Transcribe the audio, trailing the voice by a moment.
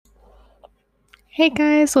Hey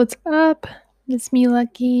guys, what's up? It's me,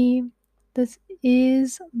 Lucky. This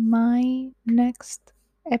is my next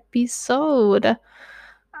episode.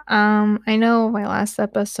 I know my last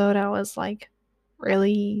episode I was like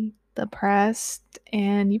really depressed,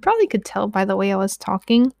 and you probably could tell by the way I was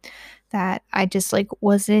talking that I just like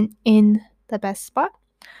wasn't in the best spot.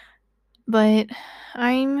 But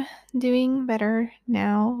I'm doing better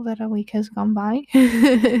now that a week has gone by.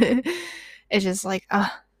 It's just like,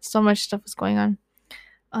 so much stuff is going on.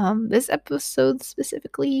 This episode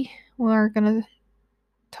specifically, we're gonna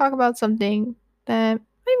talk about something that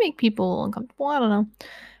might make people uncomfortable. I don't know,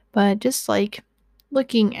 but just like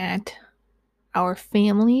looking at our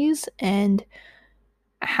families and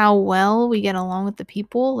how well we get along with the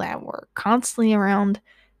people that we're constantly around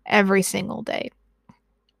every single day.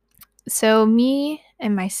 So, me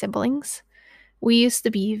and my siblings, we used to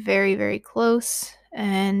be very, very close,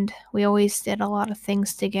 and we always did a lot of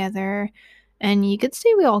things together, and you could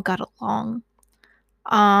say we all got along.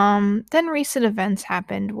 Then recent events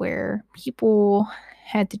happened where people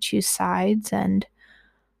had to choose sides, and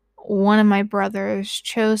one of my brothers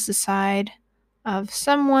chose the side of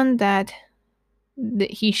someone that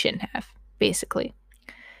he shouldn't have, basically.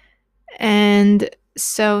 And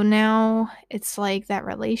so now it's like that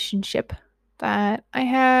relationship that I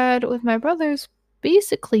had with my brothers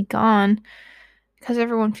basically gone because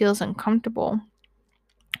everyone feels uncomfortable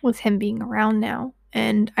with him being around now.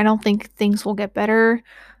 And I don't think things will get better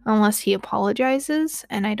unless he apologizes.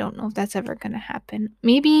 And I don't know if that's ever going to happen.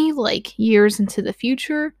 Maybe like years into the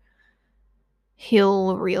future,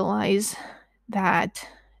 he'll realize that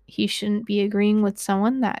he shouldn't be agreeing with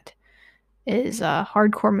someone that is a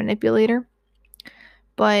hardcore manipulator.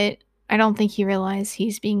 But I don't think he realizes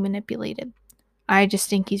he's being manipulated. I just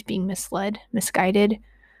think he's being misled, misguided.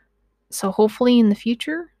 So hopefully in the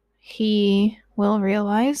future, he will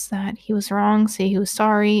realize that he was wrong, say he was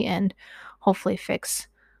sorry, and hopefully fix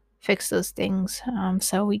those things,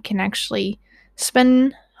 so we can actually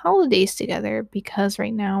spend holidays together, because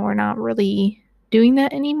right now we're not really doing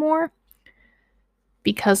that anymore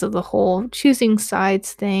because of the whole choosing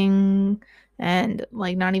sides thing, and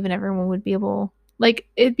like not even everyone would be able, like,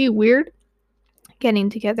 it'd be weird getting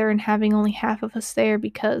together and having only half of us there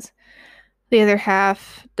because the other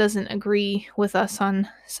half doesn't agree with us on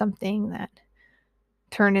something that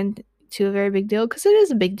turned into a very big deal, because it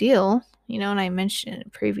is a big deal, and I mentioned it in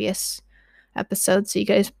previous episodes, so you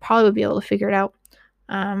guys probably would be able to figure it out.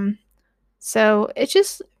 Um, so it's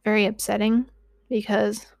just very upsetting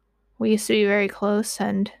because we used to be very close,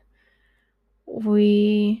 and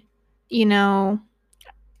we, you know,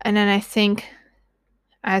 and then I think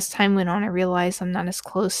as time went on, I realized we're not as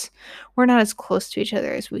close to each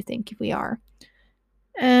other as we think we are.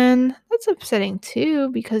 And that's upsetting too,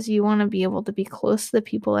 because you want to be able to be close to the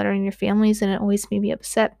people that are in your families, and it always made me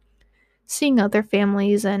upset seeing other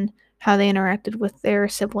families and how they interacted with their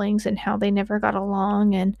siblings and how they never got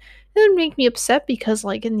along. And it would make me upset because,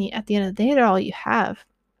 like, at the end of the day, they're all you have.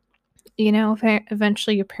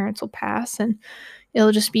 Eventually your parents will pass, and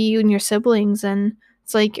it'll just be you and your siblings, and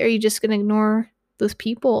it's like, are you just gonna ignore those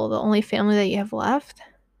people, the only family that you have left?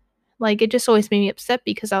 Like, it just always made me upset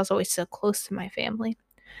because I was always so close to my family.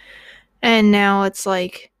 And now it's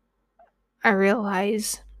like, I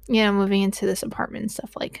realize, moving into this apartment and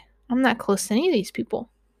stuff, like, I'm not close to any of these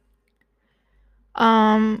people.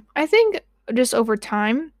 I think just over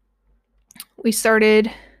time, we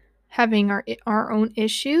started having our own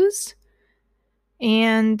issues,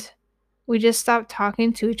 and we just stopped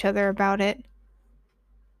talking to each other about it.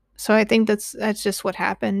 So I think that's just what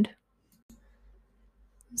happened.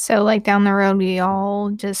 So, like, down the road, we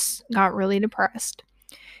all just got really depressed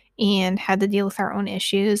and had to deal with our own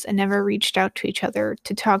issues and never reached out to each other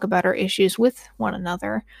to talk about our issues with one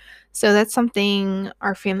another. So that's something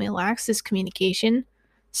our family lacks, is communication.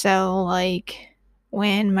 So, like,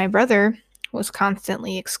 when my brother was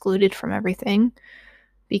constantly excluded from everything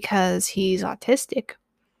because he's autistic,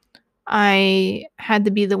 I had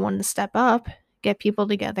to be the one to step up, get people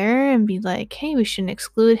together, and be like, hey, we shouldn't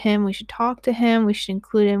exclude him. We should talk to him. We should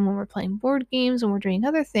include him when we're playing board games and we're doing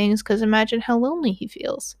other things, because imagine how lonely he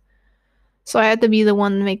feels. So I had to be the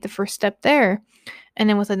one to make the first step there. And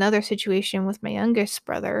then with another situation with my youngest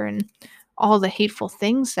brother and all the hateful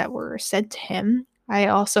things that were said to him, I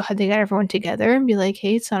also had to get everyone together and be like,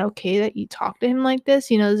 hey, it's not okay that you talk to him like this.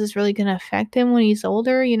 This is really going to affect him when he's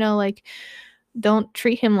older. Like, don't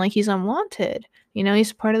treat him like he's unwanted.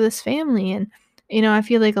 He's part of this family. And, I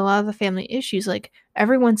feel like a lot of the family issues, like,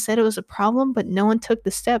 everyone said it was a problem, but no one took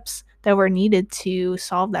the steps that were needed to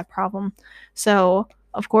solve that problem. So,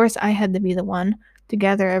 of course, I had to be the one to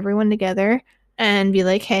gather everyone together and be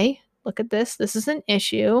like, hey, look at this. This is an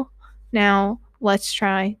issue. Now let's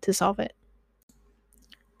try to solve it.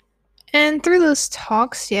 And through those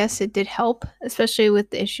talks, yes, it did help, especially with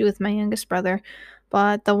the issue with my youngest brother.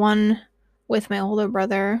 But the one with my older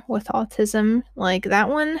brother with autism, like that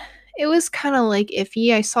one, it was kind of like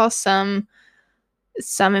iffy. I saw some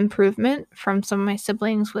improvement from some of my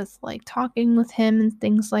siblings with like talking with him and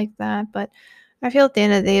things like that. But I feel at the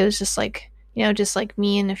end of the day, it was just like, just like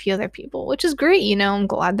me and a few other people, which is great. I'm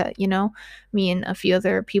glad that, me and a few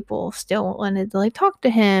other people still wanted to like talk to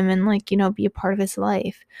him and like, be a part of his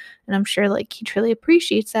life. And I'm sure like he truly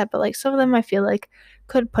appreciates that. But like some of them I feel like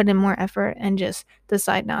could put in more effort and just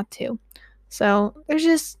decide not to. So there's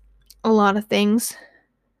just a lot of things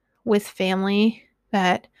with family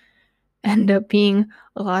that end up being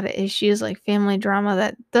a lot of issues, like family drama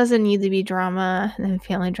that doesn't need to be drama, and then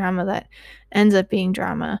family drama that ends up being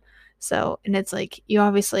drama. So, and it's like you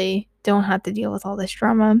obviously don't have to deal with all this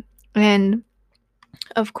drama. And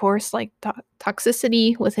of course, like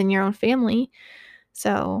toxicity within your own family.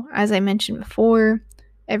 So, as I mentioned before,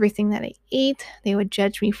 everything that I ate, they would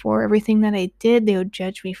judge me for. Everything that I did, they would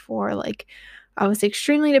judge me for. Like, I was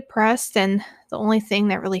extremely depressed, and the only thing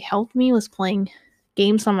that really helped me was playing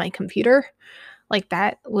games on my computer. Like,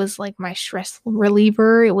 that was like my stress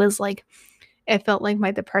reliever. It was like, it felt like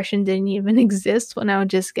my depression didn't even exist when I would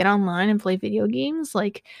just get online and play video games.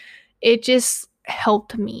 Like, it just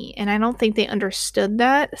helped me. And I don't think they understood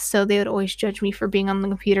that. So they would always judge me for being on the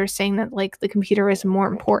computer, saying that like the computer is more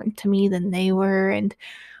important to me than they were, and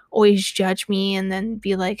always judge me and then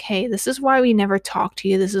be like, hey, this is why we never talk to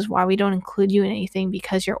you. This is why we don't include you in anything,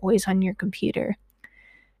 because you're always on your computer.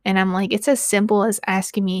 And I'm like, it's as simple as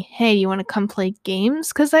asking me, hey, you want to come play games?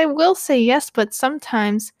 Because I will say yes, but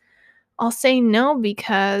sometimes I'll say no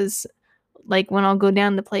because, like, when I'll go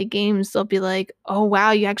down to play games, they'll be like, oh,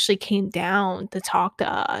 wow, you actually came down to talk to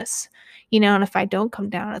us. And if I don't come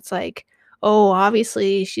down, it's like, oh,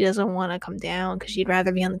 obviously she doesn't want to come down because she'd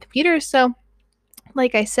rather be on the computer. So,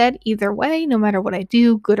 like I said, either way, no matter what I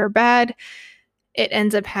do, good or bad, it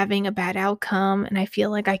ends up having a bad outcome, and I feel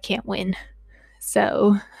like I can't win.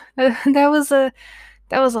 So that was a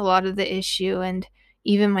lot of the issue. And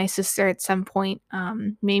even my sister at some point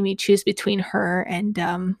made me choose between her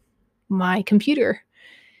and my computer.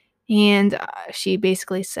 And she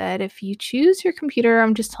basically said, if you choose your computer,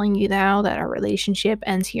 I'm just telling you now that our relationship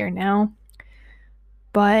ends here now.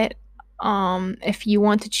 But if you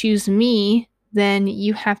want to choose me, then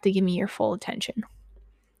you have to give me your full attention.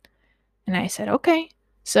 And I said, okay.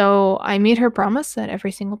 So I made her promise that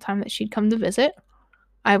every single time that she'd come to visit,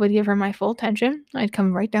 I would give her my full attention. I'd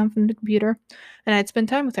come right down from the computer and I'd spend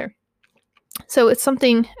time with her. So it's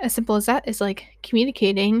something as simple as that, is like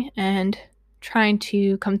communicating and trying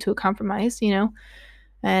to come to a compromise. And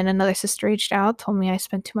another sister reached out, told me I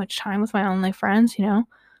spent too much time with my online friends. So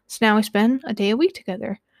now we spend a day a week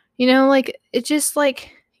together. Like it's just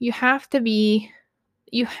like you have to be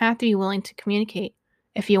willing to communicate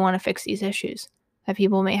if you want to fix these issues that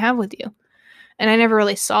people may have with you. And I never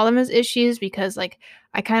really saw them as issues because like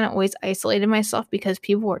I kind of always isolated myself because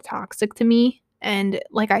people were toxic to me. And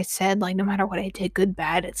like I said, like no matter what I did, good,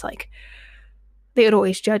 bad, it's like they would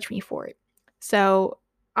always judge me for it. So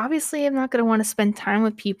obviously I'm not going to want to spend time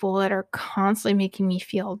with people that are constantly making me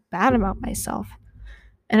feel bad about myself.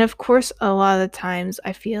 And of course, a lot of the times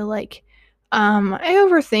I feel like I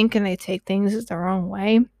overthink and I take things the wrong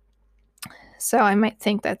way. So I might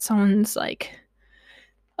think that someone's like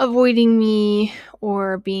avoiding me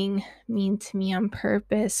or being mean to me on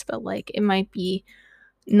purpose, but like it might be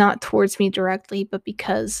not towards me directly, but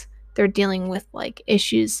because they're dealing with like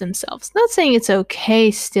issues themselves. Not saying it's okay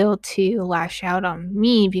still to lash out on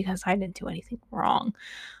me because I didn't do anything wrong,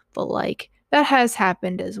 but like that has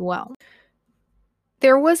happened as well.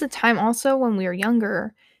 There was a time also when we were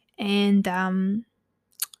younger, and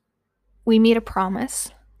we made a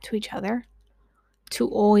promise to each other to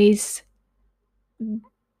always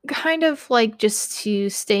kind of like just to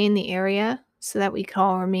stay in the area so that we could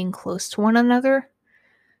all remain close to one another.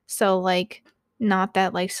 So, like, not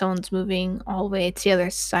that like someone's moving all the way to the other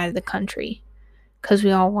side of the country, because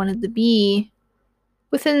we all wanted to be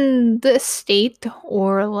within the state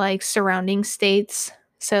or like surrounding states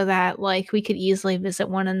so that like we could easily visit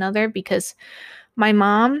one another, because my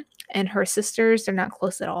mom and her sisters, they're not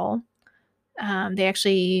close at all. They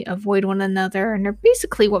actually avoid one another, and they're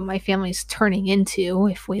basically what my family's turning into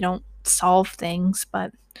if we don't solve things.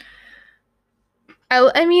 But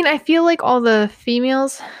I mean, I feel like all the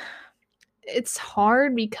females, it's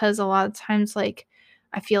hard because a lot of times, like,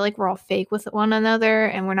 I feel like we're all fake with one another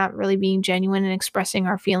and we're not really being genuine and expressing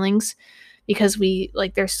our feelings because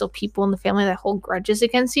there's still people in the family that hold grudges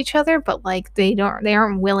against each other, but like they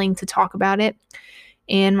aren't willing to talk about it.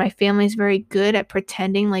 And my family's very good at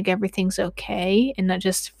pretending like everything's okay and not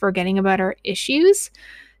just forgetting about our issues.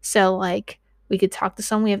 So like we could talk to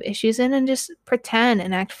someone we have issues in and just pretend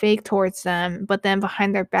and act fake towards them, but then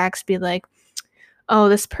behind their backs be like, oh,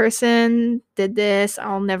 this person did this,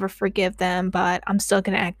 I'll never forgive them, but I'm still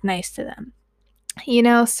going to act nice to them.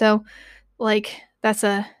 So like that's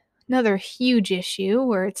another huge issue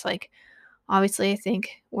where it's like, obviously I think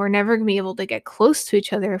we're never going to be able to get close to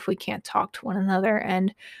each other if we can't talk to one another.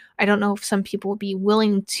 And I don't know if some people will be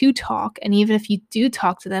willing to talk, and even if you do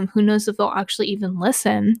talk to them, who knows if they'll actually even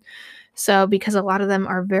listen. So because a lot of them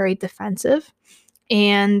are very defensive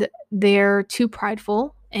and they're too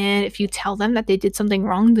prideful, and if you tell them that they did something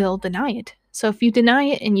wrong, they'll deny it. So if you deny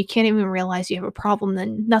it and you can't even realize you have a problem,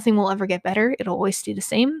 then nothing will ever get better. It'll always stay the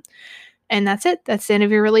same. And that's it. That's the end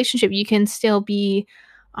of your relationship. You can still be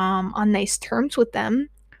on nice terms with them,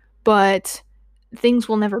 but things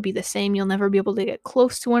will never be the same. You'll never be able to get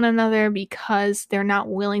close to one another because they're not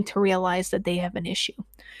willing to realize that they have an issue.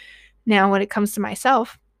 Now, when it comes to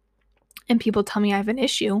myself, and people tell me I have an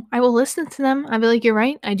issue, I will listen to them. I'll be like, you're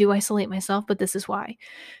right. I do isolate myself, but this is why.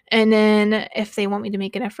 And then if they want me to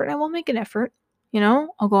make an effort, I will make an effort.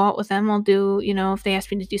 I'll go out with them. I'll do, if they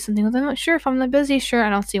ask me to do something with them, sure. If I'm not busy, sure. I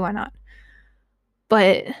don't see why not.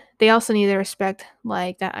 But they also need to respect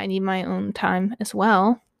like that I need my own time as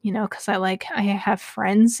well, because I have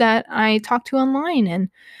friends that I talk to online, and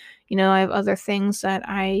I have other things that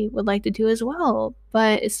I would like to do as well.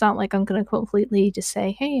 But it's not like I'm going to completely just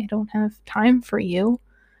say, hey, I don't have time for you.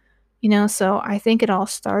 So I think it all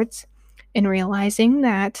starts in realizing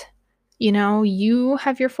that, you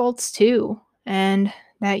have your faults too, and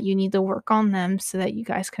that you need to work on them so that you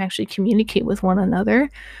guys can actually communicate with one another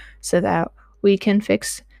so that we can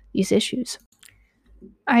fix these issues.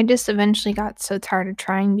 I just eventually got so tired of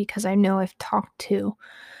trying because I know I've talked to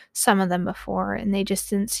some of them before and they just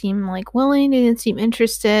didn't seem like willing, they didn't seem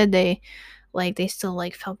interested. They still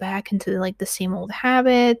like fell back into like the same old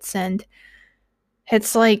habits, and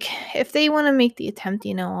it's like if they want to make the attempt,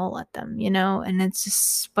 I'll let them, and it's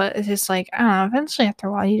just like, I don't know, eventually after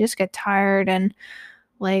a while you just get tired, and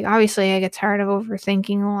like obviously I get tired of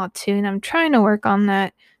overthinking a lot too, and I'm trying to work on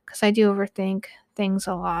that because I do overthink things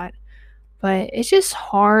a lot. But it's just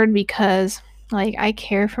hard because like I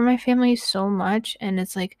care for my family so much, and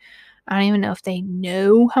it's like I don't even know if they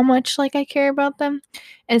know how much like I care about them.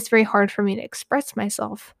 And it's very hard for me to express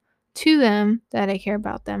myself to them that I care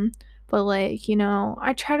about them. But like,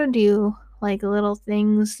 I try to do like little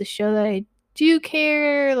things to show that I do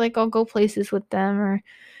care. Like I'll go places with them, or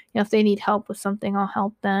if they need help with something, I'll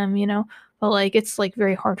help them. But like it's like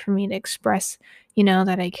very hard for me to express,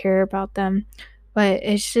 that I care about them. But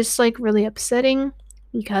it's just like really upsetting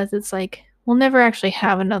because it's like we'll never actually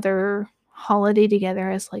have another holiday together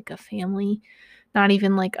as like a family, not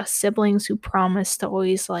even like a siblings who promise to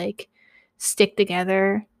always like stick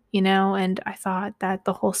together. And I thought that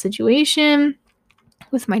the whole situation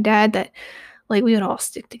with my dad, that like we would all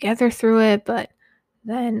stick together through it, but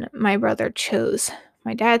then my brother chose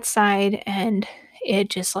my dad's side, and it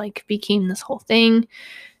just like became this whole thing.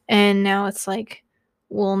 And now it's like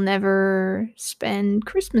we'll never spend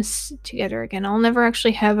Christmas together again. I'll never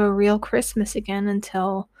actually have a real Christmas again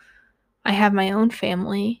until I have my own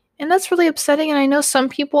family. And that's really upsetting. And I know some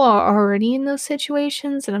people are already in those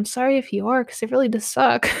situations. And I'm sorry if you are, because it really does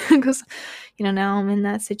suck. Because, now I'm in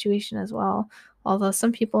that situation as well. Although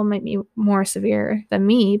some people might be more severe than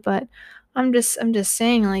me. But I'm just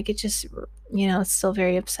saying, like, it just, it's still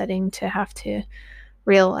very upsetting to have to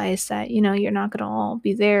realize that, you're not going to all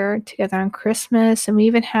be there together on Christmas. And we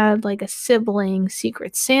even had like a sibling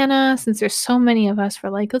secret Santa, since there's so many of us.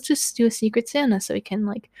 We're like, let's just do a secret Santa so we can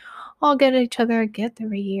like all get each other a gift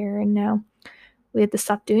every year. And now we had to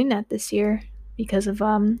stop doing that this year because of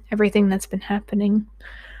everything that's been happening.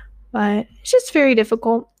 But it's just very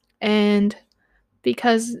difficult, and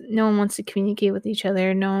because no one wants to communicate with each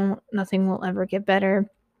other, nothing will ever get better.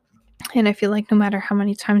 And I feel like no matter how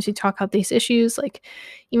many times you talk out these issues, like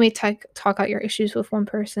you may talk out your issues with one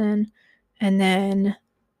person, and then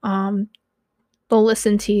they'll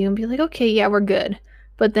listen to you and be like, okay, yeah, we're good.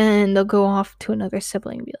 But then they'll go off to another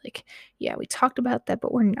sibling and be like, yeah, we talked about that,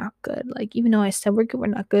 but we're not good. Like, even though I said we're good, we're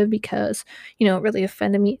not good because, it really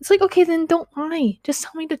offended me. It's like, okay, then don't lie. Just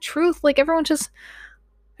tell me the truth. Like, everyone's just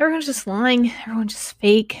lying. Everyone's just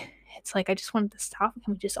fake. It's like, I just wanted to stop.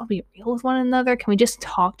 Can we just all be real with one another? Can we just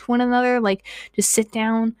talk to one another? Like, just sit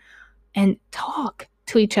down and talk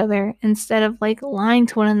to each other instead of like lying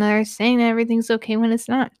to one another, saying that everything's okay when it's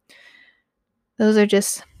not. Those are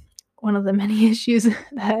just one of the many issues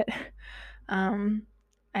that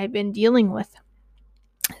I've been dealing with.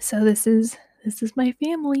 So this is my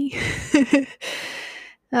family.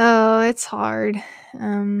 Oh, it's hard.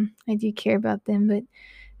 I do care about them, but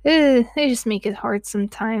they just make it hard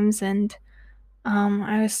sometimes. And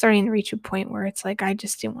I was starting to reach a point where it's like I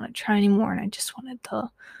just didn't want to try anymore, and I just wanted to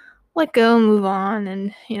let go and move on.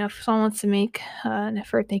 And if someone wants to make an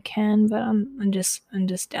effort, they can. But I'm just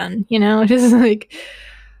done. Just like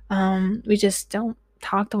we just don't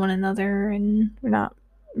talk to one another, and we're not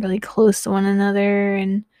really close to one another.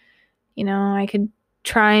 And I could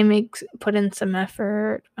try and put in some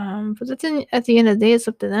effort, but at the end of the day, it's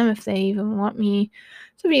up to them if they even want me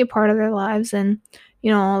to be a part of their lives, and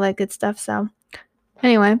all that good stuff. So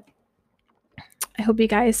anyway, I hope you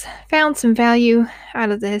guys found some value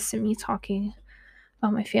out of this and me talking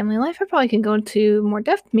about my family life. I probably can go into more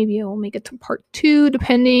depth. Maybe I will make it to part 2,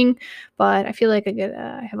 depending. But I feel like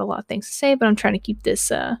I have a lot of things to say, but I'm trying to keep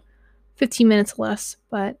this 15 minutes less.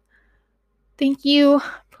 But thank you.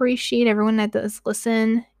 Appreciate everyone that does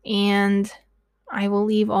listen. And I will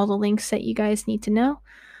leave all the links that you guys need to know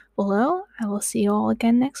below. I will see you all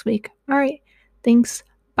again next week. All right. Thanks.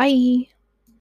 Bye.